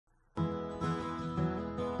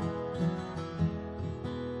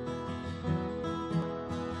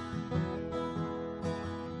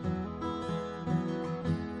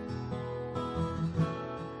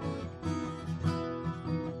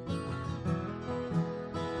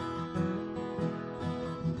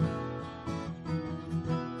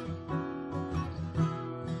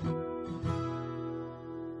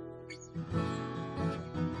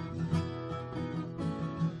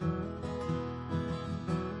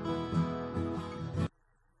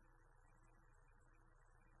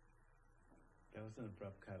was an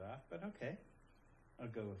abrupt cutoff, but okay. I'll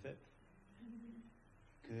go with it.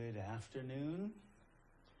 Good afternoon.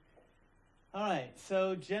 All right,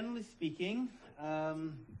 so generally speaking,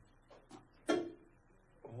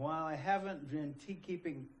 while I haven't been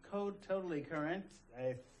keeping code totally current,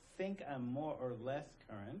 I think I'm more or less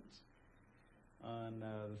current on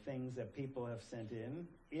the things that people have sent in,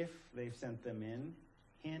 if they've sent them in.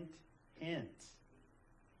 Hint, hint.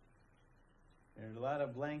 There are a lot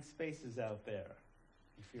of blank spaces out there.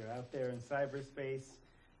 If you're out there in cyberspace,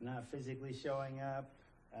 not physically showing up,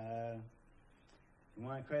 you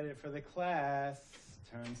want credit for the class,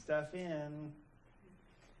 turn stuff in.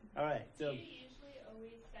 All right, so. Do you usually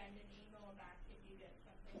always send an email back if you get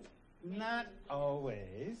something? Not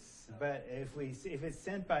always, but if it's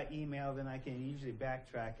sent by email, then I can usually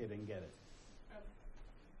backtrack it and get it. Okay.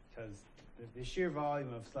 Because the sheer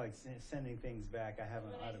volume of like sending things back, I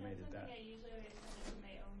haven't automated that. I usually always send it to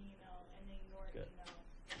my own email and ignore Good. email,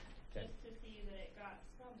 Okay. just to see that it got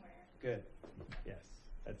somewhere. Good. Yes,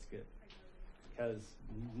 that's good. Because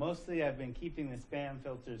mostly I've been keeping the spam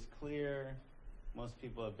filters clear. Most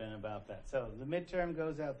people have been about that. So the midterm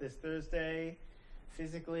goes out this Thursday,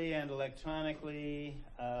 physically and electronically.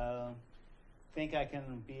 Think I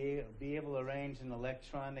can be able to arrange an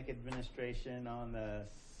electronic administration on the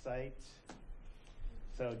site.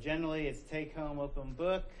 So generally it's take home open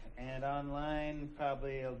book, and online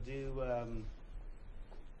probably I'll do,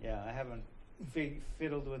 I haven't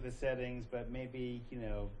fiddled with the settings, but maybe,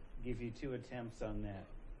 give you 2 attempts on that.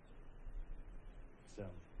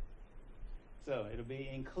 So it'll be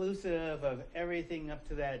inclusive of everything up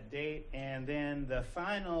to that date, and then the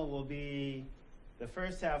final will be, the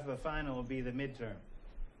first half of the final will be the midterm.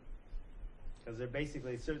 Because there are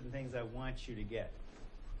basically certain things I want you to get.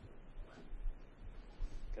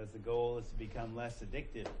 Because the goal is to become less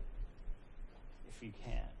addictive, if you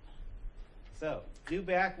can. So, due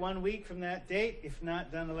back 1 week from that date, if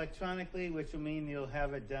not done electronically, which will mean you'll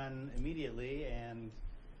have it done immediately, and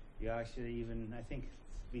you actually even, I think,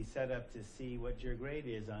 be set up to see what your grade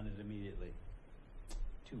is on it immediately.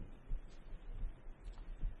 2.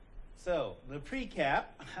 So, the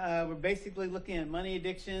pre-cap, we're basically looking at money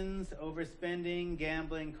addictions, overspending,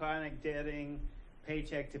 gambling, chronic debting,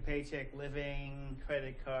 paycheck to paycheck living,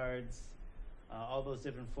 credit cards, all those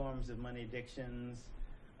different forms of money addictions.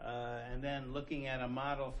 And then looking at a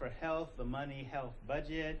model for health, the money health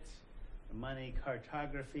budget, the money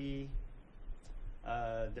cartography,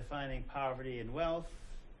 defining poverty and wealth.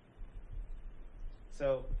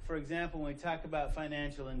 So, for example, when we talk about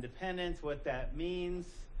financial independence, what that means,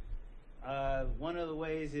 one of the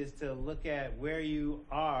ways is to look at where you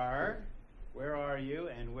are, where are you,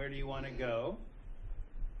 and where do you want to go,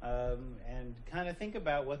 and kind of think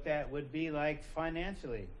about what that would be like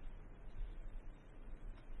financially.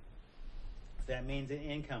 That means an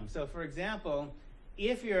income. So, for example,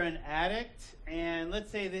 if you're an addict, and let's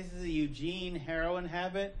say this is a Eugene heroin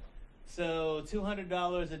habit, so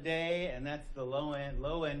 $200 a day, and that's the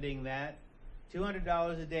low ending that.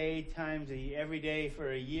 $200 a day times every day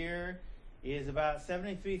for a year is about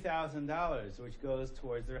 $73,000, which goes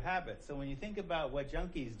towards their habit. So when you think about what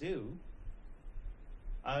junkies do,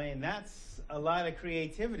 I mean, that's a lot of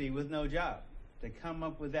creativity with no job. To come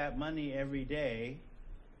up with that money every day,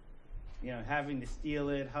 having to steal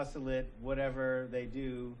it, hustle it, whatever they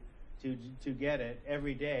do to get it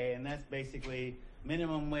every day, and that's basically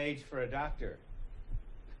minimum wage for a doctor,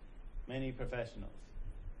 many professionals.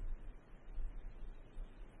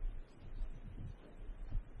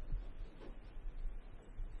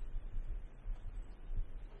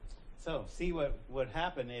 So see what would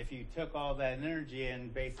happen if you took all that energy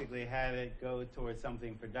and basically had it go towards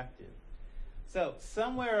something productive. So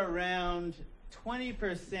somewhere around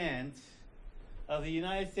 20% of the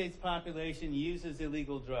United States population uses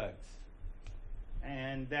illegal drugs.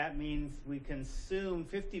 And that means we consume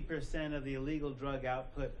 50% of the illegal drug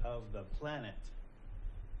output of the planet.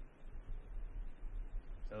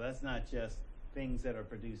 So that's not just things that are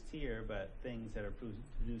produced here, but things that are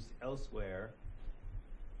produced elsewhere,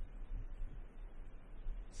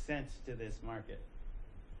 sent to this market.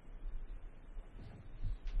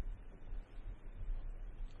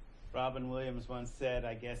 Robin Williams once said,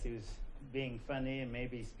 I guess he was being funny and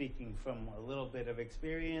maybe speaking from a little bit of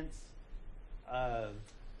experience,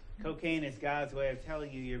 cocaine is God's way of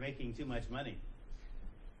telling you you're making too much money.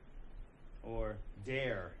 Or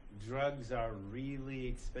dare, drugs are really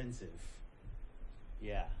expensive.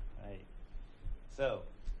 Yeah, right. So,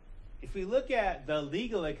 if we look at the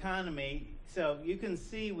legal economy, so you can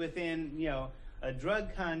see within, a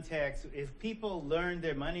drug context, if people learn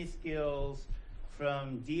their money skills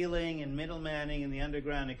from dealing and middlemanning in the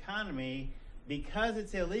underground economy, because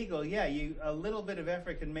it's illegal, yeah, a little bit of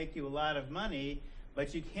effort can make you a lot of money,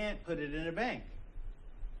 but you can't put it in a bank.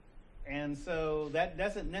 And so that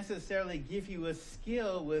doesn't necessarily give you a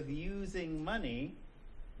skill with using money,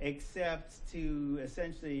 except to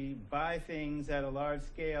essentially buy things at a large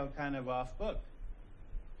scale kind of off book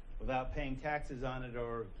without paying taxes on it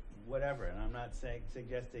or whatever. And I'm not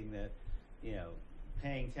suggesting that,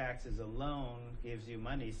 paying taxes alone gives you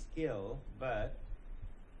money skill, but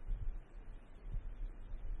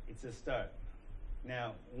it's a start.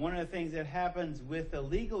 Now, one of the things that happens with the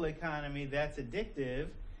legal economy that's addictive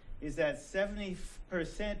is that 70%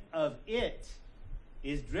 of it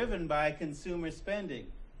is driven by consumer spending.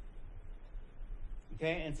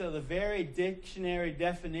 Okay, and so the very dictionary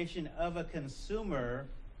definition of a consumer,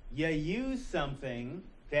 you use something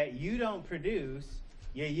that you don't produce,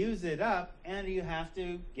 you use it up, and you have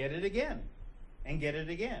to get it again, and get it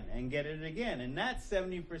again, and get it again. And that's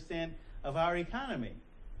 70% of our economy.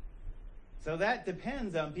 So that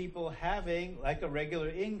depends on people having like a regular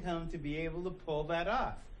income to be able to pull that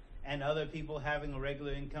off, and other people having a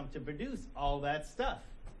regular income to produce all that stuff.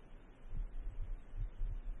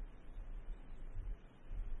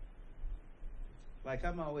 Like,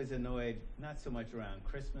 I'm always annoyed, not so much around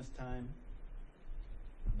Christmas time,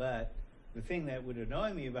 but the thing that would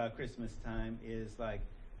annoy me about Christmas time is like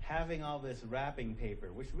having all this wrapping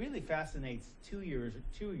paper, which really fascinates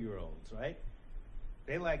two-year-olds, right?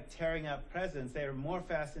 They like tearing up presents. They're more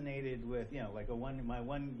fascinated with, like my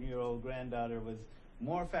one-year-old granddaughter was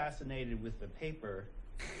more fascinated with the paper,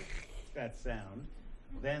 that sound,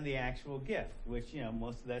 than the actual gift, which,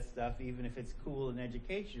 most of that stuff, even if it's cool and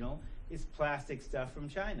educational, is plastic stuff from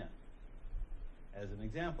China, as an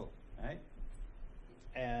example, right?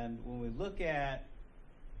 And when we look at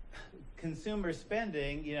consumer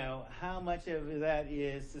spending, how much of that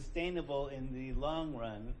is sustainable in the long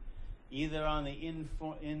run, either on the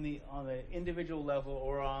on the individual level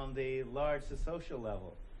or on the large social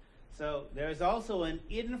level. So there's also an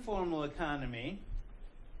informal economy.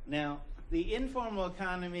 Now, the informal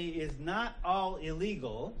economy is not all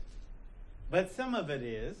illegal, but some of it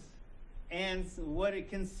is. And what it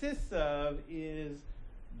consists of is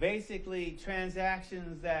basically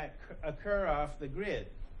transactions that occur off the grid.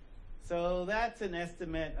 So that's an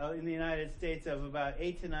estimate in the United States of about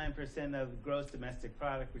 8 to 9% of gross domestic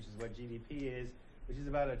product, which is what GDP is, which is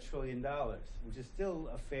about $1 trillion, which is still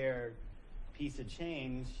a fair piece of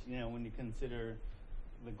change, when you consider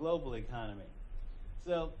the global economy.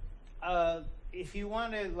 So if you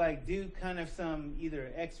want to do kind of some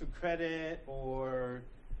either extra credit, or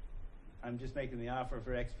I'm just making the offer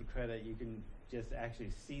for extra credit, you can just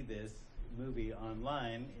actually see this movie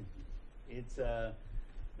online.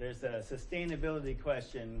 There's a sustainability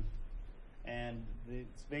question, and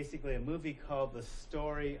it's basically a movie called The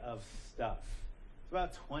Story of Stuff. It's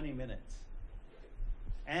about 20 minutes.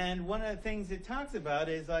 And one of the things it talks about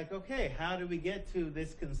is okay, how do we get to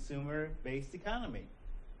this consumer-based economy?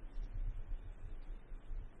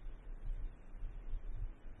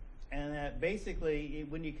 And that basically,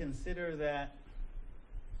 when you consider that,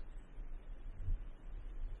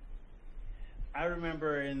 I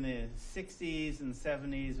remember in the 60s and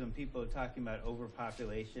 70s when people were talking about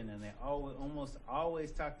overpopulation, and they almost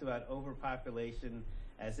always talked about overpopulation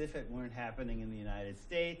as if it weren't happening in the United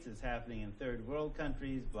States, it's happening in third world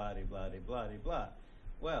countries, blah, de, blah, de, blah, de, blah.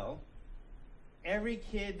 Well, every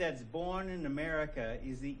kid that's born in America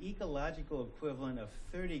is the ecological equivalent of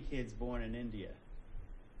 30 kids born in India,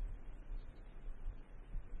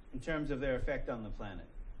 in terms of their effect on the planet.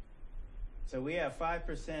 So we have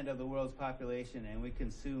 5% of the world's population, and we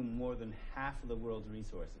consume more than half of the world's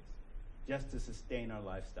resources just to sustain our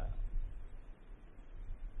lifestyle.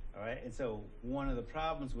 All right, and so one of the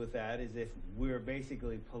problems with that is if we're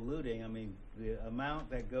basically polluting, the amount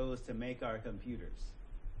that goes to make our computers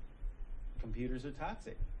are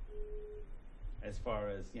toxic as far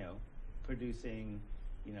as, producing,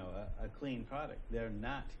 a clean product. They're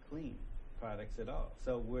not clean products at all.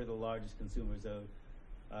 So we're the largest consumers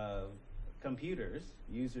of computers,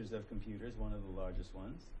 users of computers, one of the largest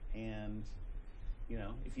ones. And,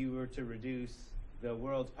 if you were to reduce the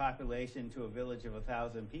world's population to a village of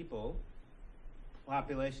 1,000 people,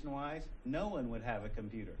 population-wise, no one would have a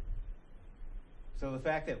computer. So the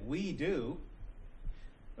fact that we do,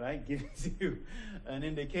 right, gives you an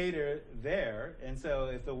indicator there. And so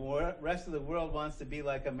if the rest of the world wants to be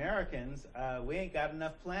like Americans, we ain't got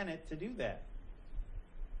enough planet to do that.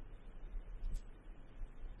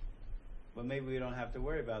 But maybe we don't have to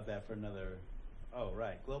worry about that for another,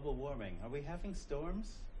 global warming. Are we having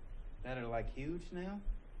storms that are huge now?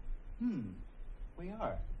 We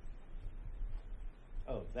are.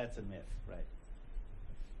 Oh, that's a myth, right?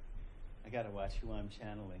 I got to watch who I'm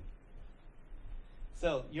channeling.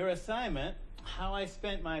 So, your assignment, how I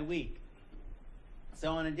spent my week.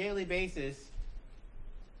 So, on a daily basis,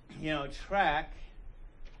 track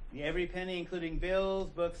every penny, including bills,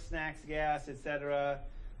 books, snacks, gas, etc.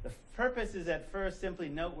 The purpose is at first simply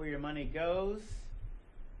note where your money goes,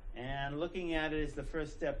 and looking at it is the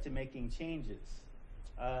first step to making changes.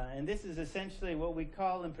 And this is essentially what we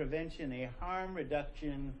call in prevention a harm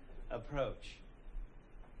reduction approach.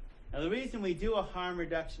 Now, the reason we do a harm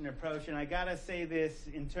reduction approach, and I gotta say this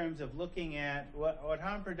in terms of looking at what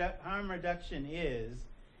harm reduction is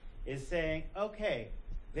saying, okay,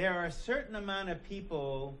 there are a certain amount of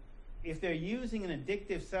people, if they're using an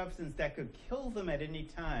addictive substance that could kill them at any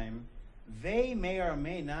time, they may or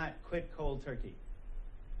may not quit cold turkey.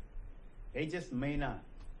 They just may not.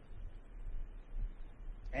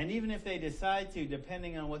 And even if they decide to,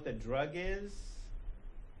 depending on what the drug is,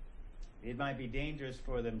 it might be dangerous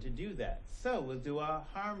for them to do that. So we'll do a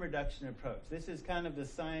harm reduction approach. This is kind of the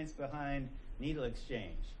science behind needle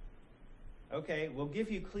exchange. Okay, we'll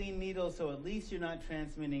give you clean needles so at least you're not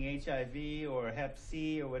transmitting HIV or Hep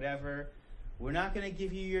C or whatever. We're not going to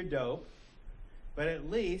give you your dope, but at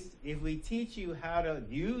least if we teach you how to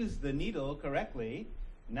use the needle correctly,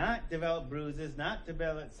 not develop bruises, not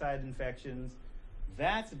develop side infections,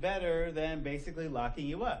 that's better than basically locking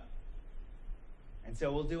you up. And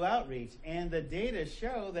so we'll do outreach, and the data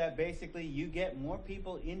show that basically you get more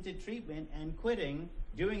people into treatment and quitting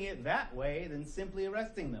doing it that way than simply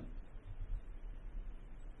arresting them.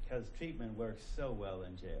 Because treatment works so well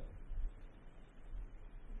in jail.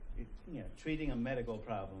 Treating a medical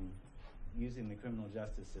problem using the criminal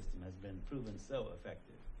justice system has been proven so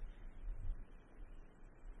effective.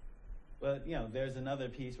 But, there's another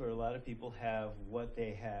piece where a lot of people have what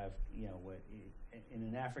they have, in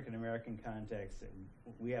an African American context,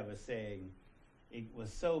 we have a saying, it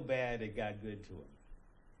was so bad it got good to them.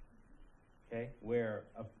 Okay? Where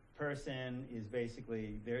a person is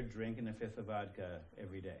basically, they're drinking a fifth of vodka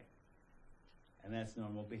every day. And that's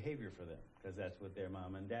normal behavior for them, because that's what their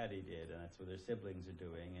mom and daddy did, and that's what their siblings are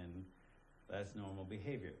doing, and that's normal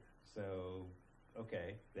behavior. So,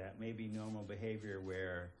 okay, that may be normal behavior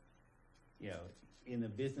where, in the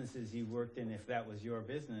businesses you worked in, if that was your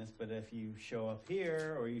business, but if you show up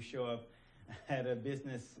here or you show up at a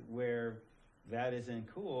business where that isn't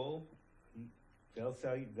cool,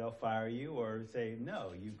 they'll fire you or say,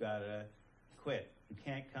 no, you've got to quit. You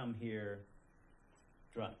can't come here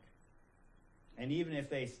drunk. And even if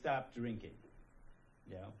they stop drinking,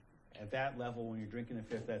 at that level, when you're drinking a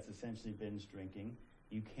fifth, that's essentially binge drinking.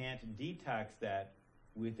 You can't detox that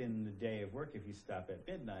within the day of work if you stop at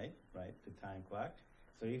midnight, right, the time clock.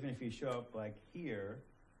 So even if you show up like here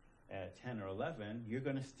at 10 or 11, you're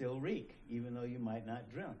going to still reek, even though you might not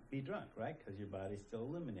be drunk, right, because your body's still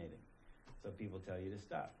eliminating. So people tell you to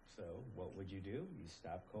stop. So what would you do? You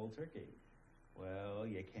stop cold turkey. Well,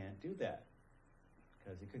 you can't do that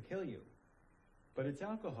because it could kill you. But it's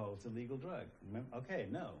alcohol. It's a legal drug. Okay,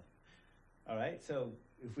 no. All right, so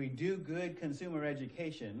if we do good consumer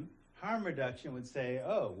education, harm reduction would say,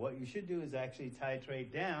 oh, what you should do is actually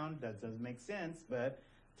titrate down. That doesn't make sense, but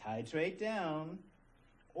titrate down,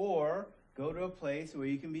 or go to a place where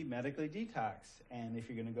you can be medically detoxed. And if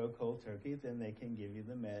you're going to go cold turkey, then they can give you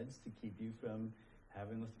the meds to keep you from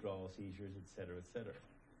having withdrawal seizures, et cetera, et cetera.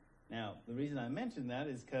 Now, the reason I mention that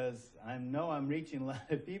is because I know I'm reaching a lot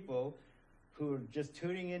of people who are just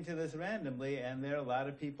tuning into this randomly, and there are a lot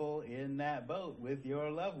of people in that boat with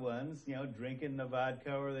your loved ones, drinking the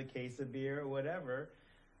vodka or the case of beer or whatever.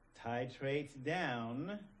 Titrate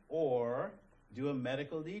down or do a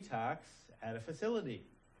medical detox at a facility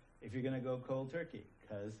if you're going to go cold turkey,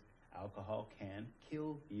 because alcohol can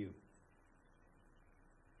kill you.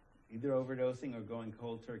 Either overdosing or going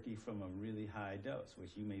cold turkey from a really high dose,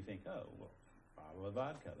 which you may think, oh, well, a bottle of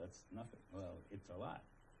vodka, that's nothing. Well, it's a lot.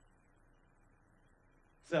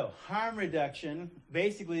 So harm reduction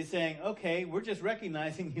basically is saying, okay, we're just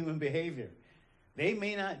recognizing human behavior. They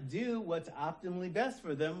may not do what's optimally best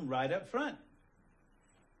for them right up front.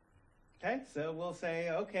 Okay, so we'll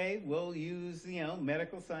say, okay, we'll use,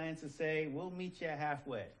 medical science to say, we'll meet you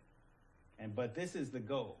halfway. But this is the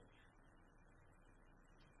goal.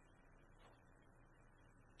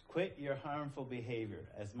 Quit your harmful behavior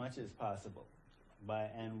as much as possible.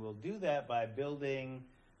 And we'll do that by building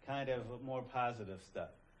kind of more positive stuff.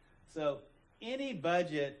 So any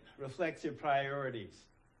budget reflects your priorities.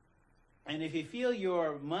 And if you feel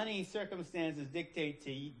your money circumstances dictate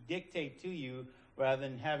to you rather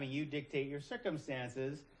than having you dictate your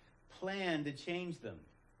circumstances, plan to change them.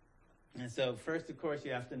 And so first, of course,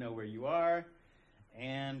 you have to know where you are.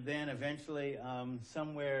 And then eventually,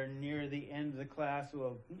 somewhere near the end of the class,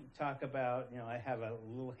 we'll talk about, I have a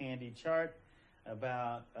little handy chart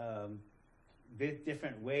about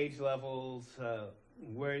different wage levels,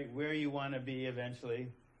 where you want to be eventually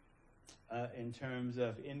in terms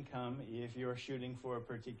of income if you're shooting for a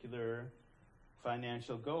particular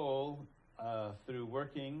financial goal through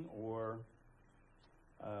working or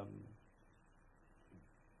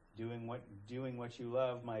doing what you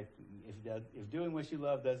love. If doing what you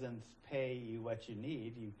love doesn't pay you what you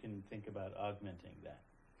need, you can think about augmenting that.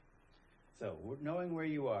 So knowing where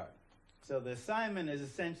you are. So the assignment is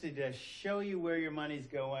essentially to show you where your money's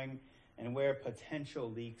going and where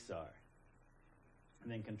potential leaks are,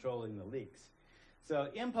 and then controlling the leaks. So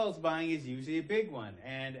impulse buying is usually a big one,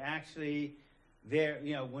 and actually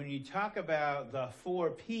when you talk about the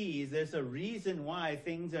 4 Ps, there's a reason why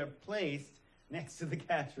things are placed next to the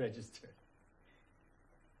cash register.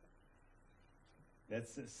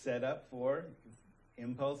 That's set up for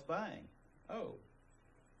impulse buying. Oh,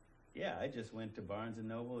 yeah, I just went to Barnes &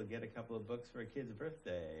 Noble to get a couple of books for a kid's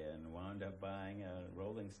birthday and wound up buying a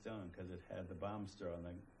Rolling Stone because it had the bomb store on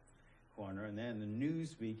the corner. And then the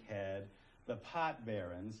Newsweek had the pot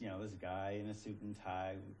barons, this guy in a suit and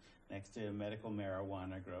tie next to a medical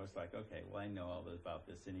marijuana grow. It's like, okay, well, I know all about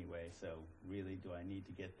this anyway, so really, do I need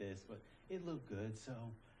to get this? But it looked good, so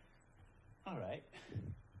all right.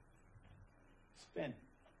 Spent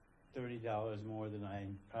 $30 more than I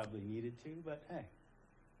probably needed to, but hey.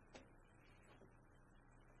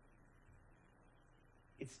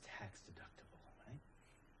 It's tax deductible, right?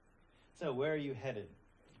 So where are you headed?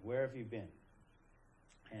 Where have you been?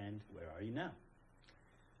 And where are you now?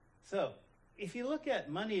 So if you look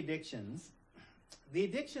at money addictions, the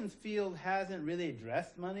addictions field hasn't really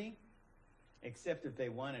addressed money, except if they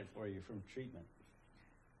want it for you from treatment.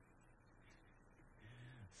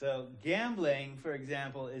 So gambling, for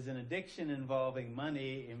example, is an addiction involving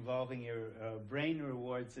money, involving your brain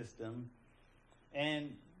reward system.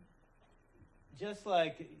 And just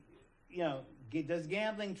like, does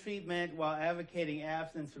gambling treatment while advocating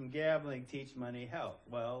abstinence from gambling teach money health?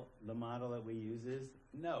 Well, the model that we use is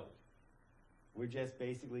no. We're just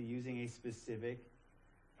basically using a specific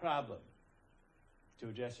problem to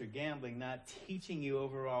address your gambling, not teaching you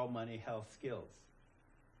overall money health skills.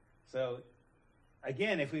 So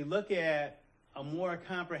again, if we look at a more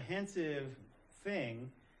comprehensive thing,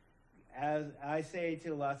 as I say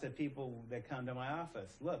to lots of people that come to my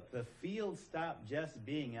office, look, the field stopped just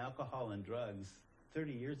being alcohol and drugs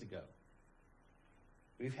 30 years ago.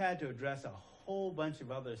 We've had to address a whole bunch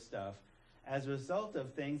of other stuff as a result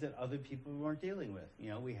of things that other people weren't dealing with.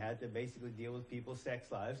 We had to basically deal with people's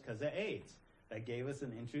sex lives because of AIDS. That gave us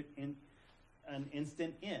an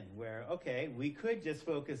instant in where, okay, we could just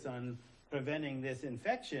focus on preventing this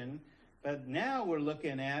infection, but now we're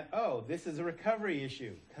looking at, this is a recovery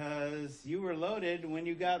issue because you were loaded when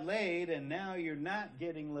you got laid and now you're not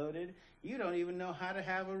getting loaded. You don't even know how to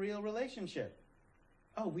have a real relationship.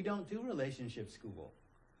 Oh, we don't do relationship school.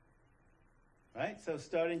 Right? So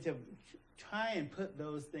starting to try and put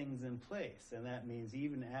those things in place. And that means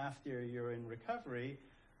even after you're in recovery,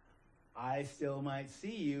 I still might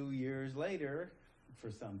see you years later,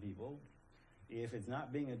 for some people, if it's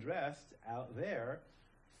not being addressed out there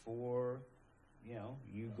for,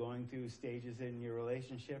 you going through stages in your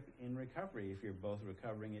relationship in recovery if you're both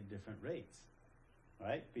recovering at different rates,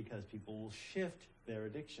 right? Because people will shift their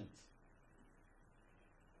addictions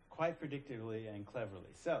quite predictably and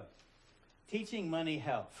cleverly. So, teaching money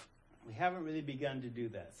health. We haven't really begun to do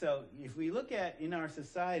that. So, if we look at in our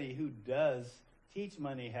society who does teach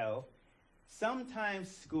money health, sometimes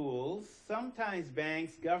schools, sometimes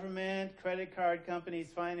banks, government, credit card companies,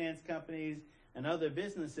 finance companies, and other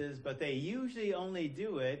businesses, but they usually only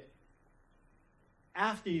do it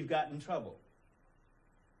after you've gotten in trouble.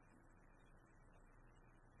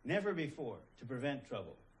 Never before, to prevent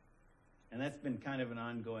trouble. And that's been kind of an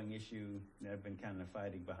ongoing issue that I've been kind of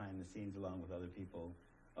fighting behind the scenes along with other people.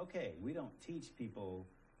 Okay, we don't teach people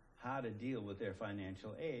how to deal with their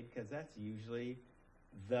financial aid because that's usually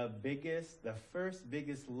the first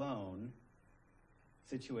biggest loan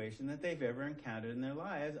situation that they've ever encountered in their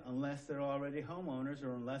lives, unless they're already homeowners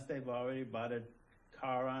or unless they've already bought a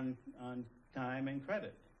car on time and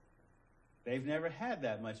credit. They've never had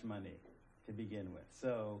that much money to begin with.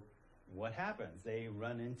 So what happens? They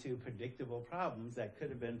run into predictable problems that could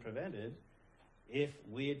have been prevented if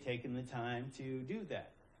we had taken the time to do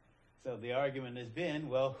that. So the argument has been,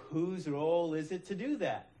 well, whose role is it to do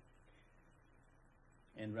that?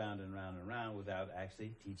 And round and round and round without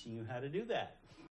actually teaching you how to do that.